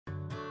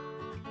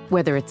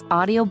Whether it's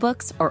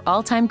audiobooks or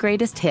all-time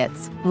greatest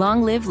hits,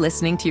 long live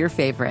listening to your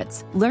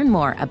favorites. Learn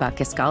more about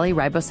Kisqali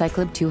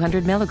Ribociclib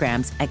 200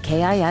 milligrams at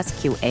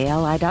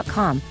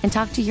KISQALI.com and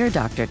talk to your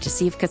doctor to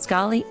see if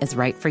Kisqali is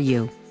right for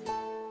you.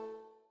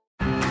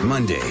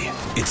 Monday,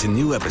 it's a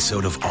new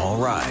episode of All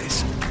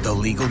Rise, the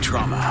legal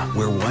drama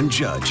where one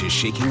judge is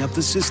shaking up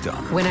the system.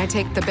 When I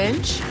take the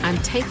bench, I'm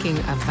taking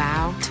a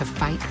vow to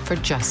fight for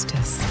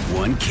justice.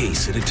 One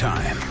case at a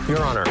time.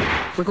 Your Honor.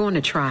 We're going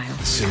to trial.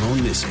 Simone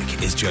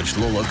Missick is Judge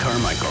Lola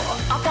Carmichael.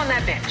 Up on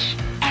that bench.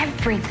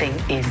 Everything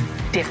is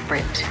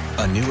different.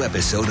 A new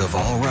episode of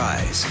All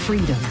Rise.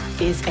 Freedom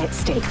is at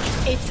stake.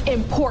 It's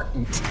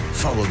important.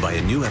 Followed by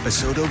a new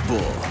episode of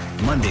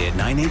Bull. Monday at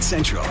 9, 8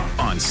 central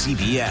on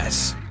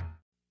CBS.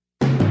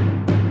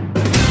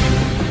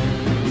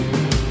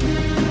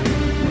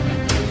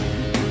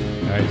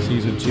 All right,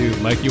 season 2.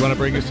 Mike, you want to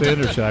bring us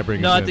in, or should I bring us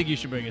in? No, I think you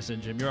should bring us in,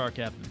 Jim. You're our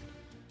captain.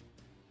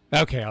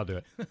 Okay, I'll do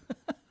it.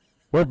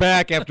 We're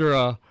back after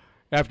a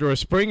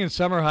spring and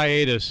summer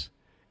hiatus.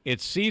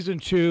 It's season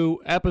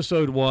 2,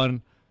 episode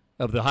 1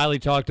 of the highly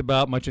talked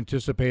about, much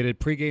anticipated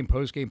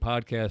Pregame-Postgame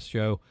podcast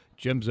show.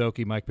 Jim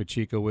Szoke, Mike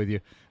Pacheco with you.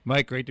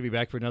 Mike, great to be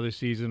back for another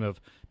season of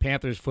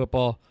Panthers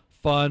football.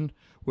 Fun,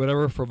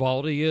 whatever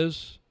frivolity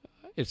is.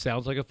 It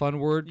sounds like a fun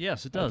word.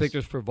 Yes, it does. I think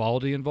there's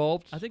frivolity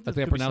involved. I think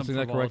I'm pronouncing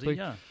that correctly.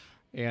 Yeah.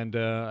 And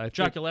I think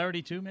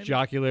jocularity too, maybe?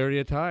 Jocularity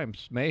at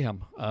times.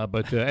 Mayhem.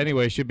 But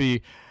anyway, should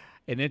be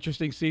an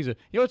interesting season.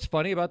 You know what's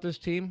funny about this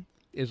team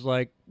is,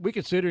 like, we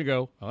could sit here and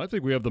go, oh, I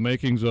think we have the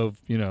makings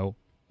of, a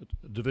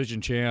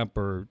division champ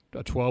or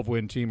a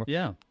 12-win team.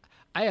 Yeah.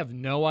 I have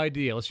no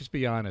idea. Let's just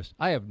be honest.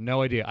 I have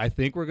no idea. I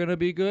think we're going to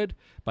be good,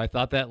 but I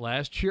thought that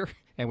last year,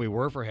 and we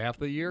were for half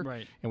the year.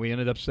 Right. And we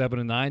ended up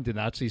 7-9. Did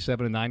not see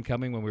 7-9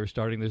 coming when we were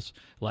starting this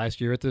last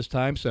year at this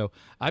time. So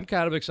I'm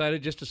kind of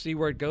excited just to see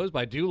where it goes. But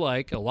I do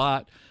like a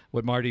lot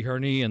what Marty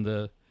Herney and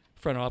the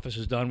front office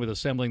has done with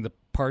assembling the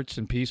parts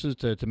and pieces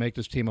to make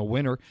this team a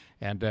winner.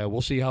 And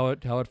we'll see how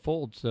it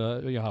folds. How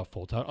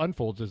it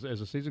unfolds as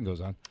the season goes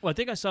on. Well, I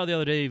think I saw the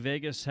other day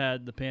Vegas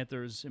had the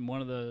Panthers in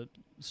one of the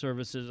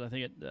services, I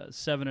think at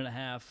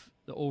 7.5,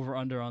 the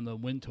over-under on the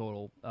win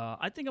total.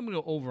 I think I'm going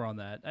to go over on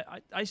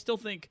that. I still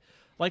think,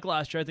 like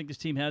last year, I think this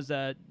team has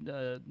that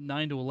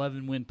 9 to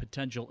 11 win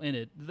potential in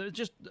it. There's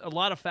just a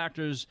lot of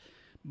factors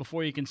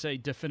before you can say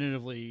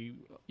definitively,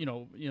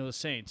 the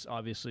Saints,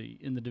 obviously,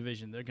 in the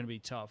division, they're going to be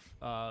tough.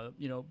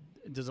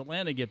 Does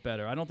Atlanta get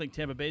better? I don't think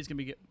Tampa Bay is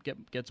going to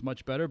gets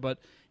much better, but,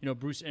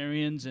 Bruce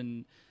Arians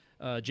and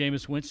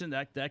Jameis Winston,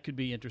 that could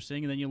be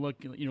interesting. And then you look,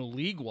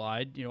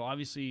 league-wide,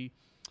 obviously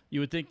you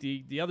would think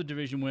the other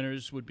division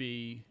winners would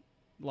be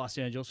Los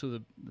Angeles, who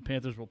the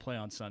Panthers will play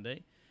on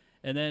Sunday.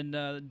 And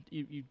then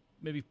you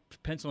maybe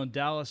pencil in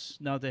Dallas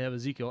now that they have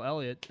Ezekiel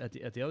Elliott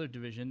at the other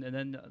division, and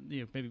then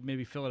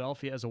maybe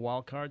Philadelphia as a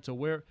wild card. So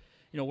where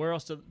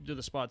else do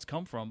the spots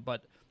come from?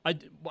 But I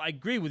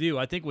agree with you.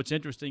 I think what's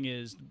interesting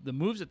is the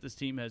moves that this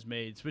team has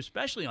made,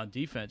 especially on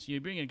defense. You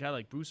bring in a guy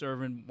like Bruce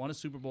Irvin, won a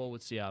Super Bowl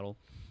with Seattle.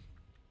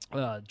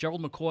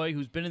 Gerald McCoy,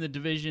 who's been in the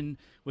division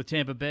with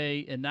Tampa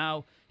Bay, and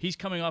now he's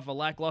coming off a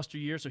lackluster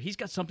year, so he's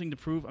got something to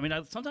prove. I mean,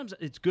 sometimes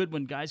it's good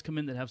when guys come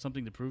in that have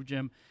something to prove,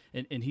 Jim,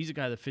 and he's a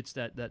guy that fits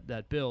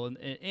that bill.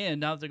 And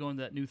now that they're going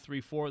to that new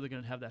 3-4, they're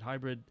going to have that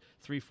hybrid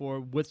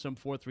 3-4 with some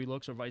 4-3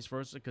 looks or vice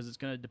versa, because it's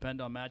going to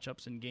depend on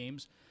matchups and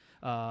games.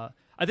 I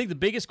think the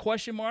biggest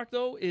question mark,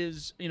 though,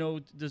 is,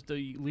 does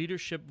the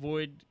leadership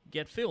void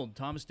get filled?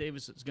 Thomas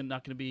Davis is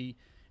not going to be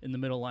in the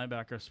middle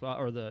linebacker spot,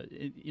 or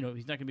he's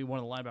not going to be one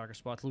of the linebacker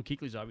spots. Luke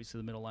Kuechly's obviously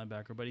the middle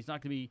linebacker, but he's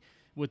not going to be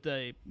with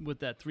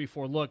that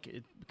 3-4 look.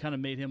 It kind of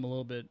made him a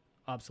little bit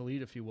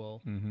obsolete, if you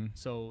will. Mm-hmm.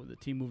 So the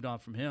team moved on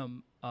from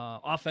him.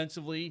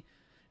 Offensively,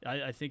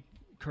 I think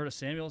Curtis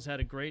Samuel's had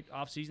a great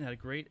offseason, had a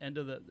great end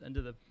of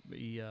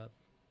the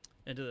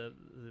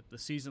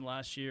season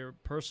last year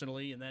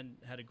personally, and then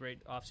had a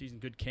great offseason,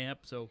 good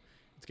camp. So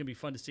it's going to be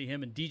fun to see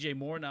him. And DJ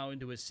Moore now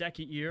into his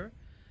second year.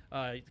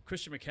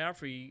 Christian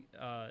McCaffrey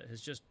has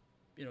just,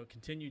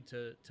 continued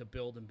to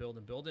build and build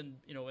and build. And,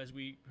 as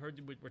we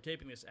heard, we're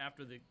taping this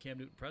after the Cam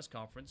Newton press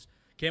conference.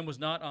 Cam was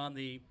not on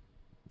the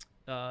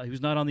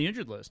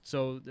injured list,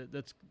 so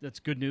that's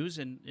good news.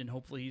 And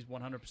hopefully he's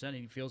 100% and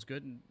he feels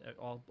good, and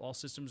all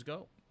systems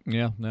go.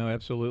 Yeah, no,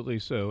 absolutely.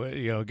 So,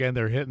 again,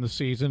 they're hitting the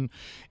season.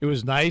 It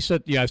was nice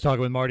that, I was talking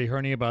with Marty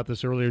Herney about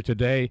this earlier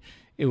today.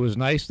 It was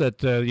nice that,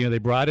 they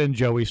brought in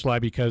Joey Sly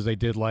because they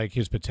did like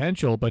his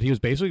potential, but he was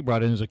basically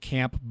brought in as a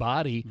camp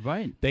body.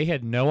 Right. They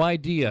had no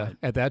idea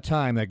at that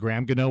time that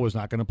Graham Gano was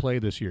not going to play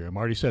this year. And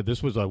Marty said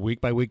this was a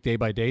week-by-week,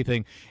 day-by-day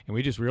thing, and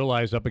we just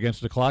realized up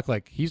against the clock,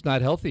 like, he's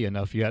not healthy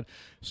enough yet.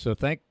 So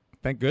thank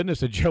goodness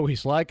that Joey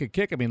Sly could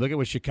kick. I mean, look at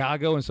what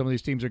Chicago and some of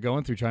these teams are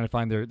going through trying to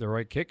find their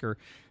right kicker.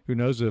 Who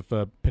knows if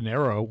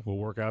Pinero will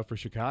work out for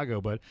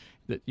Chicago. But,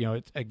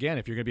 again,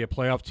 if you're going to be a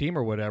playoff team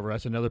or whatever,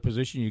 that's another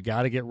position you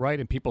got to get right.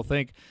 And people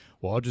think,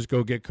 well, I'll just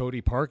go get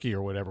Cody Parkey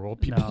or whatever. Well,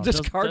 people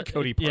discard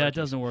Cody Parkey. Yeah, it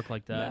doesn't work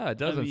like that. Yeah, it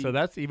doesn't. So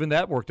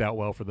that worked out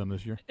well for them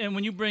this year. And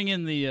when you bring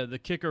in the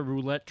kicker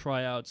roulette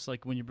tryouts,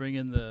 like when you bring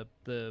in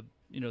the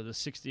the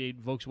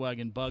 68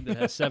 Volkswagen Bug that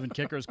has 7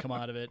 kickers come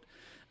out of it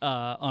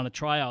on a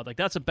tryout. Like,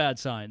 that's a bad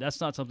sign.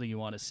 That's not something you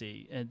want to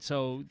see. And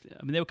so,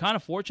 I mean, they were kind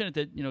of fortunate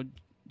that,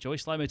 Joey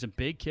Sly made some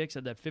big kicks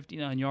at that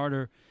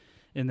 59-yarder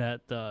in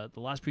that the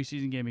last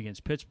preseason game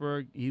against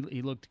Pittsburgh.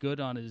 He looked good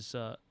on his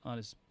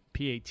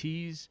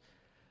PATs.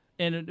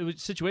 And it was a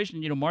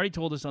situation, Marty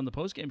told us on the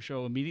postgame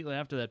show immediately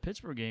after that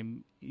Pittsburgh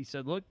game, he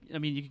said, look, I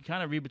mean, you can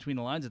kind of read between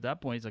the lines at that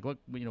point. He's like, look,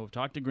 we've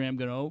talked to Graham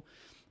Gano,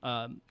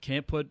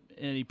 can't put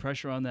any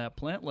pressure on that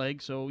plant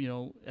leg.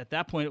 So, at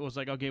that point it was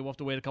like, okay, we'll have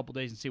to wait a couple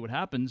days and see what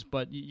happens.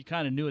 But you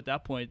kind of knew at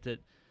that point that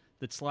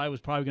Sly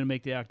was probably going to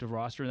make the active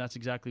roster, and that's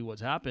exactly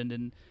what's happened.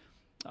 And,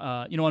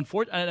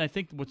 unfortunately, and I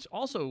think what's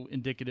also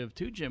indicative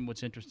too, Jim,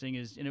 what's interesting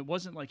is, and it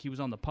wasn't like he was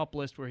on the PUP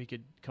list where he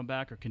could come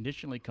back or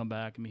conditionally come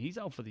back. I mean, he's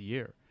out for the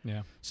year.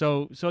 Yeah.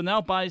 So now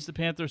it buys the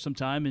Panthers some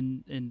time,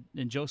 and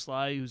Joe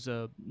Sly, who's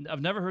I've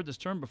never heard this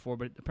term before,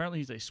 but apparently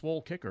he's a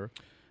swole kicker.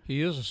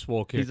 He is a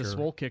swole kicker. He's a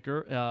swole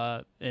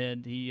kicker,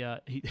 and he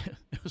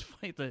it was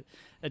funny that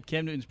at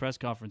Cam Newton's press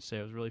conference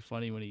today, it was really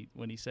funny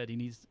when he said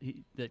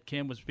that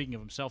Cam was speaking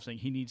of himself, saying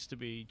he needs to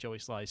be Joey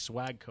Sly's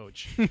swag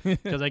coach,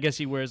 because I guess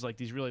he wears like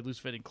these really loose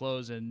fitting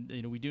clothes, and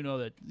we do know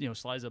that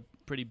Sly's a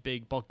pretty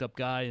big bulked up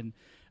guy and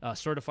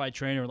certified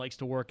trainer, likes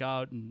to work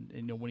out,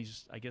 and when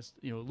he's, I guess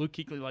Luke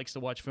Kuechly likes to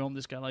watch film,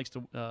 this guy likes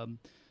to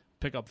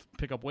pick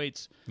up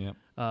weights.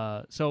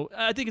 Yeah. So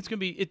I think it's going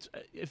to be,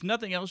 if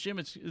nothing else, Jim,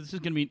 this is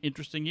going to be an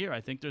interesting year.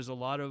 I think there's a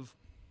lot of,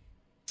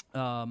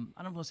 I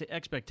don't want to say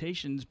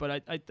expectations,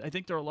 but I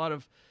think there are a lot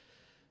of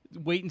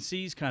wait and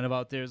sees kind of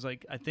out there. It's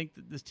like, I think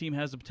that this team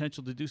has the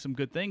potential to do some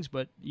good things,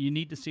 but you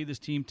need to see this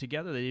team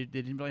together. They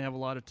didn't really have a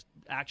lot of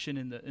action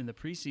in the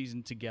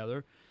preseason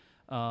together.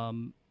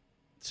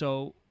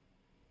 So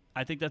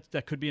I think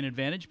that could be an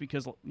advantage,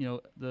 because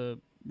the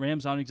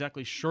Rams aren't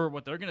exactly sure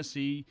what they're going to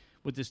see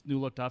with this new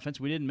looked offense.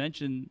 We didn't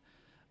mention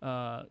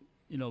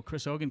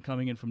Chris Hogan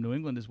coming in from New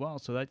England as well,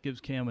 so that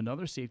gives Cam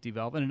another safety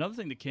valve. And another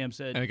thing that Cam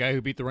said, and a guy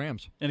who beat the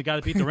Rams,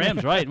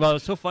 right? Well,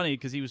 it's so funny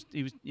because he was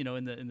in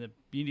the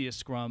media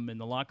scrum in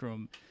the locker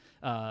room.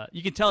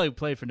 You can tell he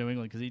played for New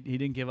England because he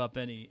didn't give up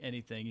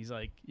anything. He's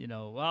like,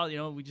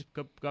 we just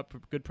got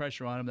good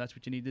pressure on him. That's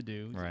what you need to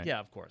do. Right. Like, yeah,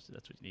 of course,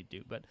 that's what you need to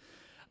do. But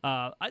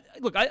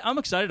I'm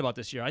excited about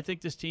this year. I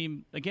think this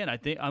team, again,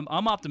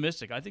 I'm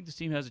optimistic. I think this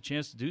team has a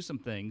chance to do some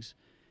things.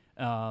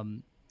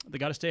 They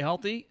got to stay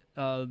healthy.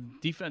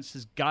 Defense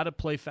has got to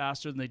play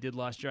faster than they did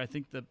last year. I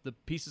think the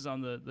pieces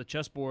on the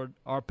chessboard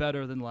are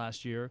better than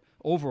last year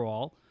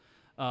overall.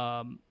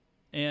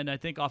 And I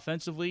think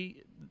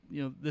offensively,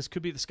 this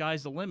could be the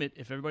sky's the limit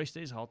if everybody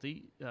stays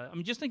healthy.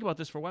 Just think about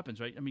this for weapons,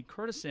 right?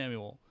 Curtis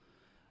Samuel,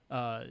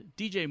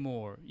 DJ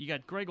Moore, you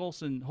got Greg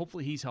Olsen.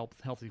 Hopefully he's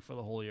healthy for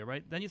the whole year,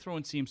 right? Then you throw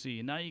in CMC,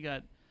 and now you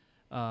got,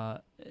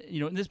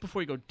 and this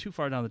before you go too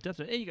far down the depth.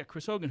 And you got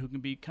Chris Hogan, who can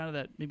be kind of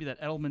that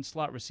Edelman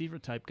slot receiver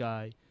type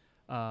guy.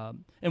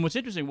 And what's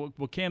interesting,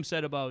 what Cam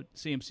said about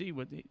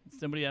CMC,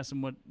 somebody asked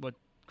him what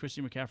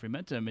Christian McCaffrey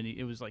meant to him, and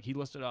it was like he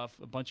listed off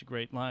a bunch of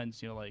great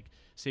lines, like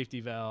safety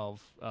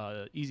valve,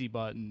 easy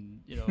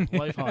button,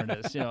 life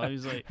harness. He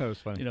was like, that was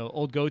funny.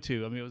 Old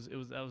go-to.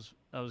 That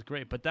was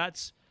great. But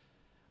that's.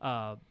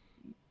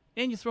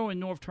 And you throw in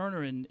Norv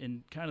Turner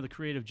and kind of the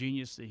creative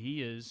genius that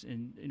he is,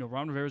 and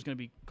Ron Rivera is going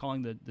to be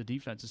calling the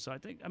defenses. So I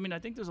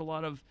think there's a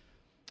lot of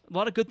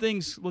good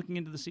things looking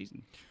into the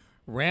season.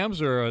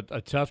 Rams are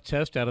a tough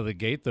test out of the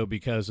gate, though,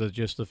 because of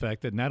just the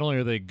fact that not only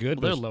are they good,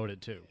 they're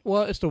loaded too.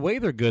 Well, it's the way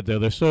they're good, though.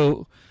 They're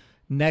so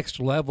next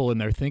level in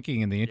their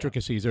thinking and the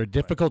intricacies. They're a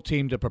difficult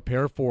team to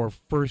prepare for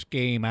first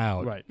game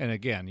out. Right. And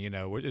again,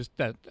 we're just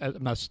I'm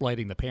not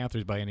slighting the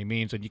Panthers by any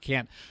means, and you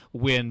can't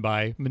win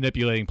by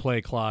manipulating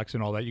play clocks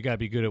and all that. You got to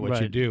be good at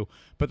what you do.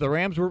 But the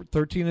Rams were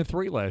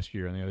 13-3 last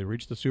year, and they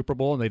reached the Super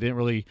Bowl, and they didn't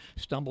really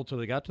stumble till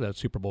they got to that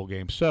Super Bowl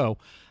game. So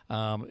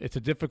it's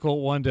a difficult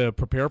one to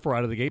prepare for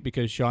out of the gate,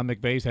 because Sean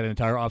McVay's had an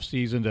entire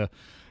offseason to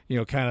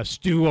kind of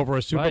stew over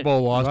a Super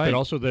Bowl loss, but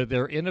also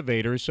they're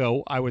innovators.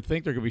 So I would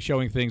think they're going to be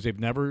showing things they've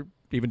never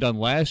even done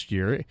last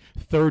year.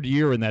 Third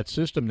year in that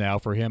system now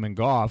for him and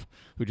Goff,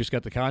 who just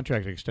got the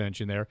contract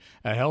extension there.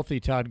 A healthy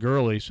Todd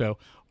Gurley. So,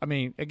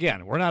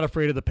 again, we're not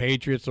afraid of the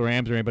Patriots, the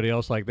Rams, or anybody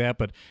else like that,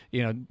 but,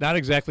 not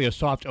exactly a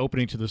soft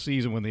opening to the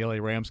season when the LA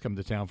Rams come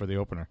to town for the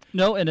opener.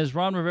 No, and as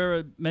Ron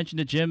Rivera mentioned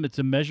to Jim, it's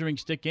a measuring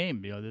stick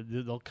game.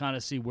 They'll kind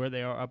of see where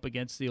they are up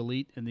against the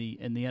elite in the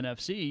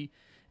NFC.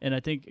 And I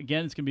think,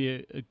 again, it's going to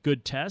be a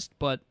good test,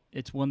 but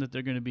it's one that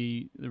they're going to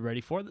be ready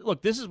for.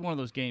 Look, this is one of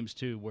those games,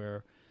 too,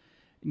 where,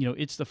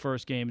 it's the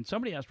first game. And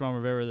somebody asked Ron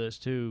Rivera this,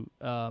 too.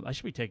 I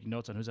should be taking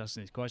notes on who's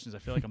asking these questions. I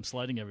feel like I'm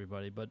slighting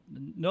everybody. But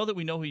know that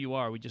we know who you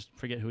are. We just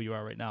forget who you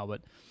are right now.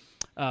 But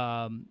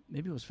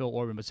maybe it was Phil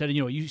Orban. But said, are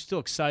you still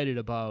excited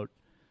about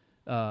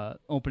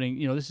opening?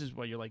 This is,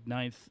 your,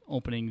 9th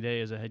opening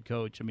day as a head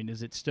coach.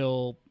 Is it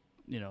still,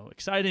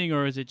 exciting,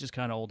 or is it just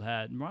kind of old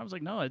hat? And Ron was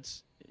like, no,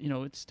 it's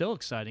still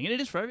exciting. And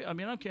it is for I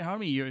don't care how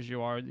many years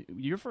you are.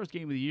 Your first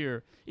game of the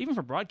year, even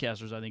for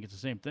broadcasters, I think it's the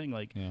same thing.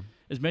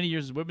 As many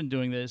years as we've been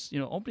doing this,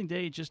 opening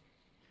day,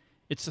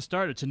 it's the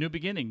start. It's a new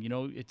beginning.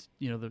 It's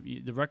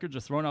the records are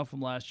thrown out from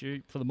last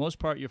year. For the most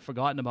part, you're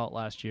forgotten about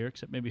last year,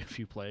 except maybe a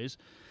few plays.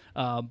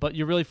 But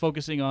you're really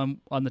focusing on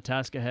the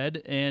task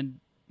ahead. And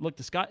look,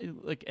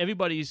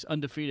 everybody's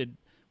undefeated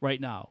right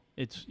now.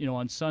 It's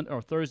on Sunday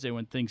or Thursday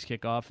when things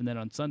kick off, and then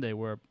on Sunday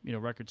where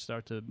records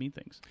start to mean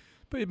things.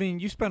 But I mean,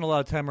 you spend a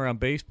lot of time around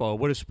baseball.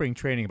 What is spring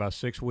training? About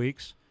 6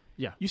 weeks.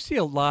 Yeah. You see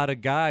a lot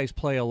of guys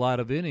play a lot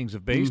of innings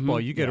of baseball.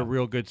 Mm-hmm. You get a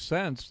real good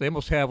sense. They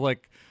almost have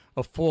like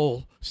a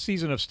full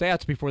season of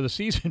stats before the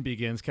season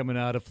begins coming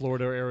out of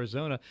Florida or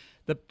Arizona.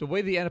 The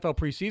way the NFL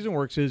preseason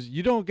works is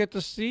you don't get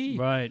to see.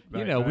 Right.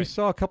 We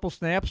saw a couple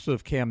snaps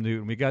of Cam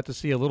Newton. We got to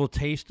see a little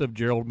taste of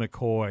Gerald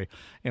McCoy.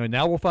 And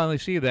now we'll finally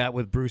see that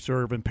with Bruce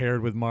Irvin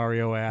paired with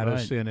Mario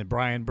Addison and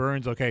Brian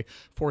Burns. Okay,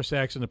 4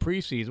 sacks in the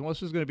preseason. Well,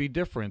 this is going to be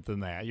different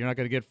than that. You're not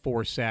going to get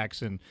 4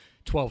 sacks and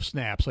 12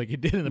 snaps like you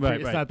did in the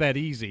preseason. It's not that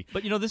easy.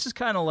 But, this is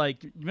kind of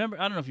like, remember,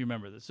 I don't know if you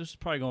remember this. This is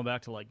probably going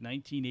back to like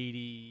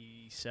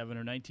 1987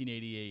 or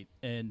 1988.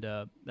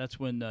 And that's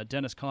when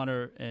Dennis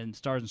Conner and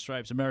Stars and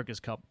Stripes, America's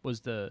Cup,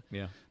 was the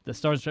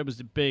Stars and Stripes was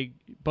the big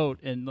boat.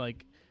 And,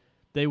 like,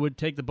 they would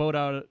take the boat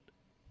out,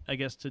 I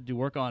guess, to do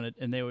work on it.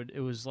 And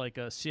it was like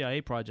a CIA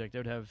project. They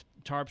would have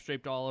tarps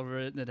draped all over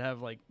it, and they'd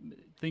have, like,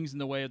 things in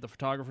the way of the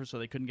photographer so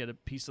they couldn't get a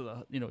piece of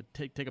the,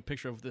 take a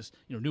picture of this,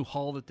 new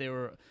hull that they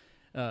were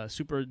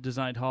super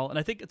designed hull. And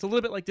I think it's a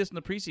little bit like this in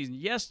the preseason.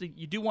 Yes,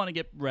 you do want to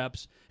get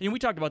reps. And we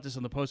talked about this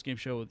on the post-game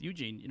show with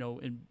Eugene,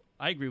 and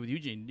I agree with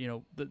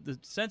Eugene. The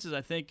sense is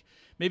I think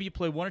maybe you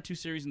play 1 or 2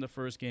 series in the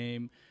first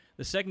game.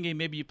 The second game,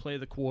 maybe you play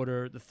the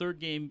quarter. The third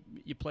game,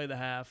 you play the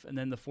half. And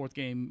then the fourth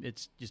game,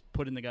 it's just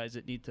put in the guys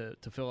that need to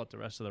fill out the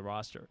rest of the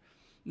roster.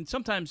 And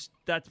sometimes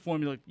that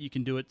formula, you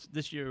can do it.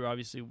 This year,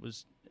 obviously,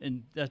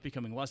 and that's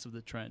becoming less of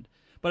the trend.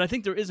 But I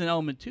think there is an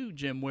element, too,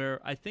 Jim, where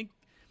I think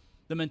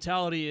the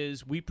mentality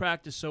is we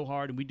practice so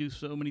hard and we do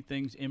so many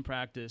things in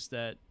practice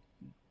that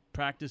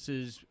practice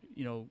is,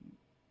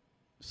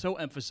 so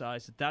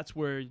emphasized that that's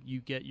where you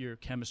get your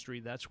chemistry.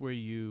 That's where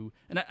you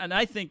 – and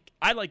I think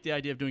 – I like the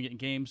idea of doing it in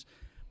games,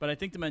 but I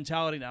think the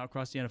mentality now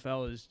across the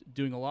NFL is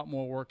doing a lot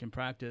more work in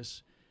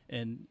practice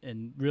and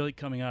really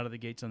coming out of the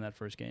gates on that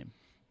first game.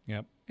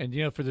 Yep.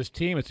 And, for this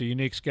team, it's a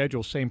unique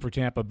schedule, same for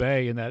Tampa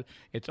Bay, in that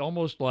it's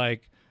almost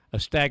like – a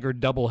staggered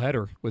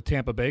doubleheader with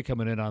Tampa Bay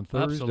coming in on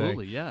Thursday.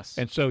 Absolutely, yes.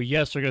 And so,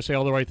 yes, they're going to say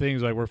all the right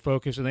things, like we're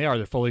focused, and they are.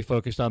 They're fully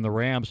focused on the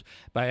Rams.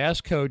 But I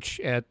asked Coach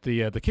at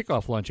the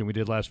kickoff luncheon we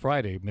did last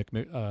Friday.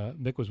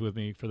 Mick was with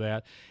me for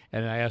that.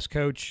 And I asked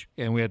Coach,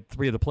 and we had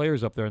 3 of the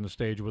players up there on the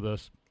stage with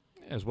us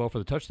as well for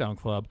the Touchdown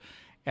Club.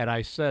 And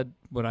I said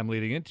what I'm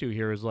leading into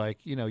here is like,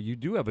 you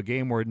do have a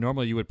game where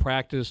normally you would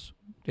practice,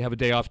 you have a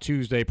day off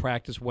Tuesday,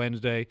 practice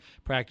Wednesday,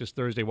 practice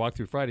Thursday, walk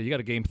through Friday. You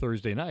got a game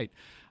Thursday night.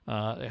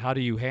 How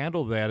do you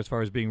handle that as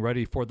far as being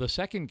ready for the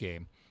second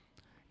game?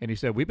 And he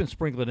said, we've been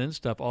sprinkling in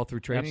stuff all through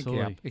training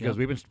camp because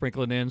we've been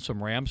sprinkling in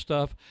some Ram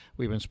stuff.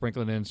 We've been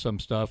sprinkling in some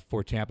stuff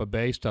for Tampa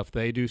Bay, stuff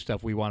they do,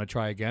 stuff we want to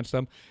try against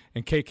them.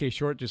 And KK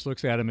Short just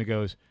looks at him and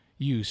goes,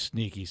 "You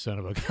sneaky son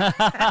of a gun."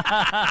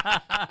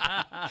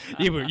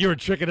 you were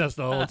tricking us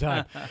the whole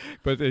time.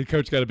 But the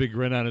coach got a big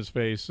grin on his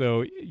face.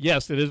 So,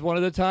 yes, it is one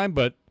at a time,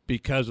 but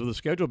because of the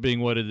schedule being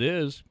what it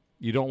is,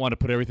 you don't want to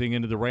put everything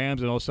into the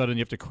Rams, and all of a sudden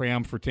you have to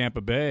cram for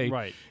Tampa Bay.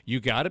 Right. You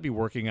got to be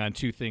working on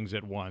 2 things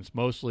at once,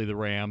 mostly the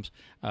Rams.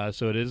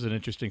 So it is an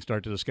interesting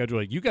start to the schedule.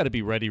 Like, you got to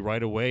be ready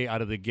right away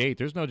out of the gate.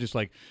 There's no just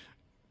like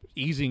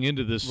easing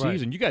into this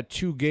season. You got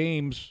 2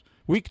 games.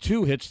 Week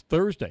 2 hits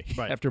Thursday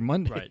after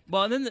Monday. Right.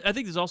 Well, and then I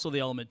think there's also the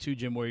element too,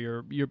 Jim, where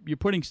you're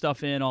putting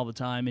stuff in all the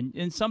time,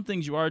 and some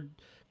things you are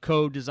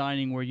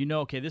co-designing where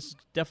okay, this is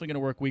definitely going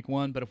to work week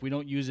 1, but if we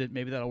don't use it,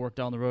 maybe that'll work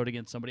down the road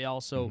against somebody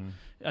else. So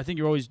I think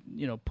you're always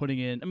putting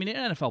in. I mean, the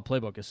NFL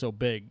playbook is so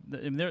big.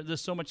 I mean, there's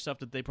so much stuff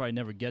that they probably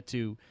never get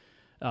to.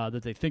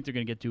 That they think they're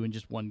going to get to in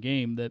just one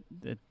game, that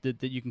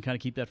you can kind of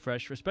keep that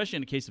fresh, especially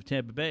in the case of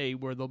Tampa Bay,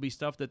 where there'll be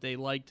stuff that they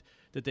liked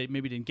that they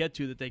maybe didn't get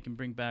to that they can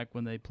bring back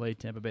when they play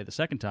Tampa Bay the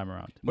second time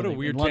around. What a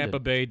weird Tampa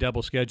Bay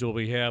double schedule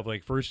we have.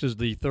 Like, first is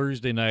the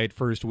Thursday night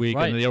first week,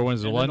 and the other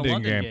one's the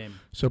London game.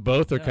 So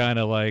both are kind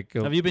of like.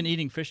 Have you been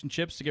eating fish and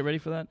chips to get ready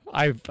for that?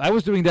 I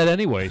was doing that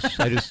anyways.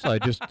 I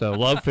just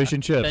love fish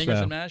and chips. Bangers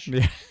and mash.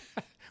 Yeah.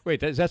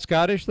 Wait, is that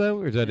Scottish, though,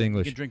 or is that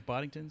English? You can drink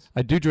Boddingtons?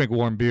 I do drink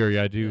warm beer.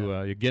 Yeah, I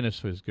do.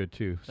 Guinness is good,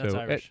 too. That's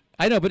Irish.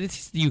 I know, but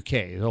it's the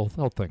UK, the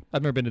whole thing.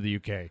 I've never been to the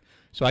UK,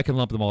 so I can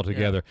lump them all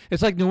together. Yeah.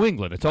 It's like New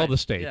England. It's all the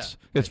states.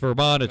 Yeah. It's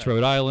Vermont. It's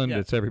Rhode Island.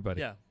 It's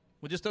everybody. Yeah.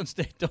 Well, just don't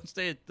stay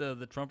at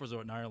the Trump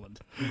Resort in Ireland.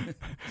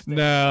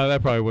 No,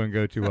 that probably wouldn't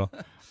go too well.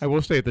 I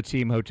will stay at the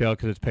team hotel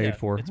because it's paid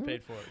for. It's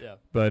paid for, yeah.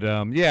 But,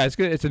 it's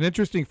good. It's an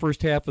interesting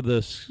first half of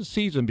the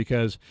season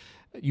because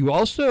you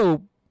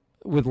also –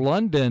 with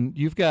London,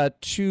 you've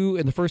got 2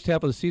 in the first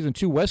half of the season,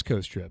 2 West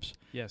Coast trips.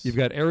 Yes. You've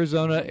got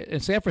Arizona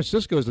and San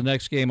Francisco is the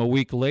next game a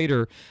week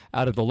later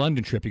out of the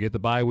London trip. You get the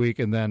bye week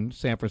and then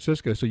San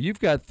Francisco. So you've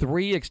got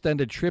 3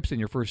 extended trips in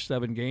your first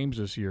 7 games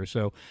this year.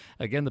 So,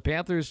 again, the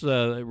Panthers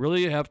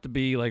really have to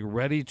be like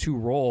ready to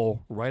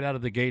roll right out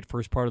of the gate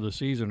first part of the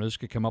season. This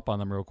could come up on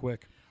them real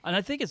quick. And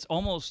I think it's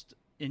almost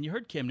and you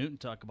heard Cam Newton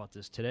talk about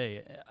this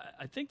today.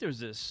 I think there's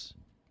this,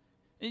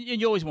 and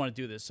you always want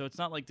to do this, so it's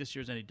not like this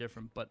year's any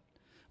different. But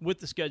with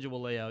the schedule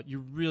layout, you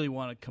really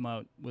want to come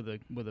out with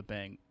a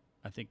bang.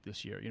 I think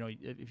this year,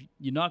 if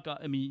you knock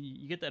out,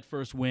 you get that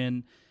first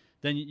win,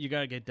 then you got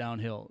to get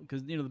downhill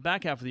because the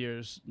back half of the year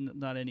is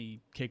not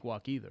any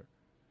cakewalk either.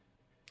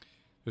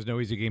 There's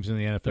no easy games in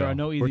the NFL. There are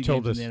no easy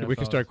games in the NFL. We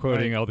can start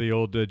quoting all the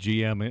old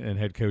GM and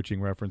head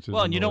coaching references.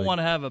 Well, and you don't want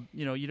to have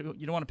you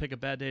don't want to pick a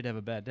bad day to have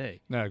a bad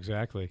day. No,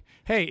 exactly.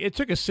 Hey, it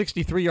took a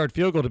 63-yard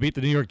field goal to beat the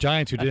New York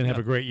Giants, who didn't have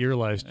a great year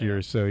last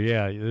year. So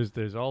yeah,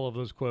 there's all of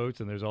those quotes,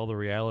 and there's all the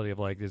reality of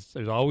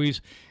there's always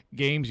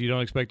games you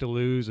don't expect to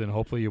lose, and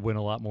hopefully you win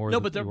a lot more.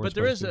 No, but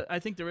there is I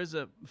think there is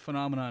a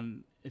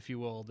phenomenon, if you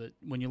will, that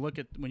when you're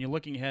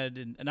looking ahead,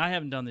 and I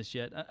haven't done this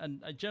yet,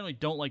 and I generally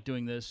don't like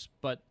doing this,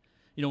 but.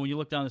 When you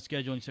look down the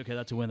schedule and you say, okay,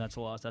 that's a win, that's a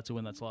loss, that's a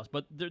win, that's a loss.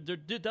 But there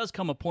does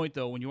come a point,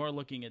 though, when you are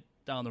looking at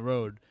down the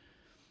road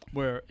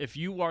where if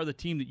you are the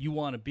team that you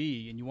want to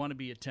be and you want to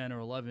be a 10 or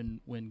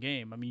 11 win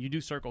game, you do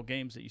circle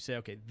games that you say,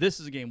 okay, this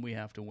is a game we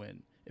have to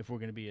win if we're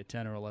going to be a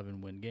 10 or 11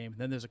 win game. And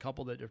then there's a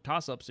couple that are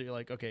toss-ups that you're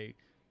like, okay,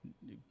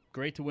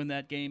 great to win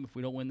that game. If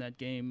we don't win that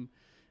game,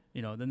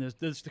 then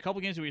there's a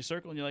couple games where you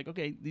circle and you're like,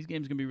 okay, these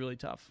games are going to be really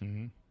tough.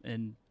 Mm-hmm.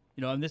 And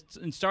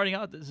and starting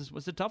out, this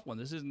was a tough one.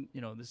 This isn't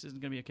going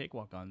to be a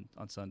cakewalk on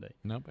Sunday.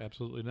 Nope,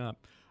 absolutely not.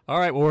 All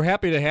right, well, we're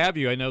happy to have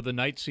you. I know the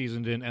night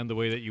season didn't end the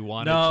way that you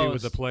wanted to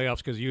with the playoffs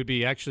because you would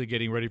be actually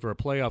getting ready for a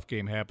playoff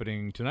game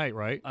happening tonight,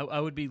 right? I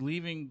would be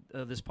leaving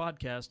this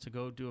podcast to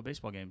go do a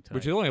baseball game tonight.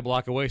 Which is only a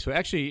block away. So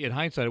actually, in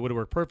hindsight, it would have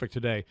worked perfect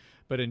today.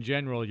 But in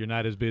general, you're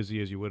not as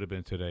busy as you would have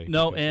been today.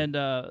 No, and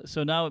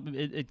so now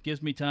it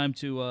gives me time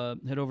to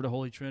head over to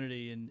Holy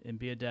Trinity and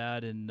be a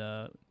dad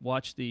and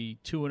watch the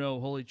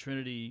 2-0 Holy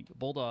Trinity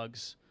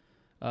Bulldogs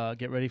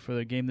get ready for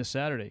the game this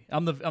Saturday.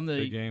 I'm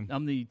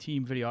the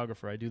team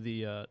videographer. I do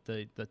the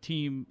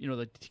team,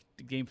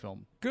 the game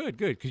film. Good,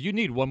 because you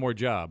need one more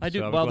job. I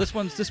do. Well, this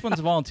one's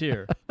a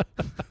volunteer.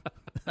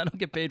 I don't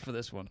get paid for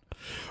this one.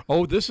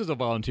 Oh, this is a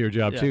volunteer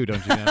job too,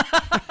 don't you know?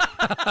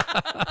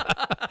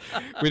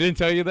 We didn't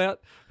tell you that?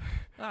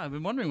 I've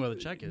been wondering where the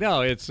check is.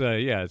 No, it's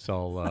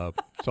all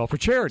for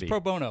charity. It's pro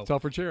bono. It's all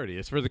for charity.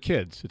 It's for the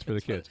kids. It's for the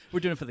kids.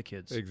 We're doing it for the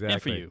kids. Exactly.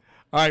 And for you.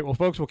 All right, well,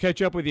 folks, we'll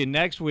catch up with you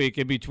next week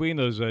in between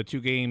those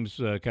two games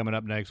coming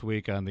up next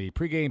week on the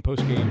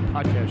Pregame-Postgame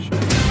podcast show.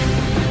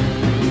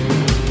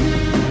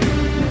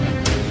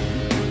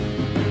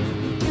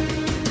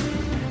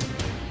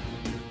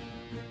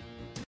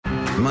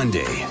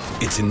 Monday,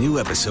 it's a new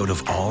episode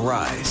of All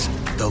Rise,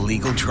 the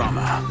legal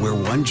drama where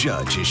one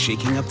judge is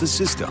shaking up the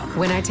system.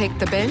 When I take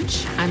the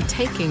bench, I'm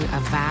taking a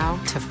vow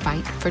to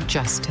fight for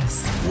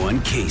justice.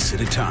 One case at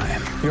a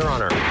time. Your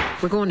Honor.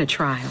 We're going to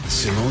trial.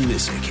 Simone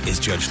Missick is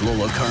Judge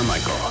Lola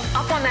Carmichael.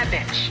 Up on that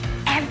bench.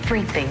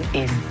 Everything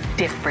is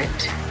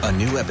different. A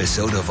new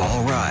episode of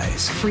All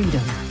Rise.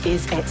 Freedom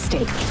is at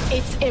stake.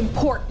 It's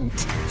important.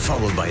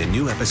 Followed by a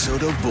new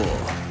episode of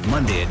Bull,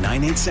 Monday at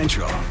 9/8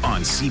 Central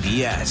on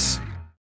CBS.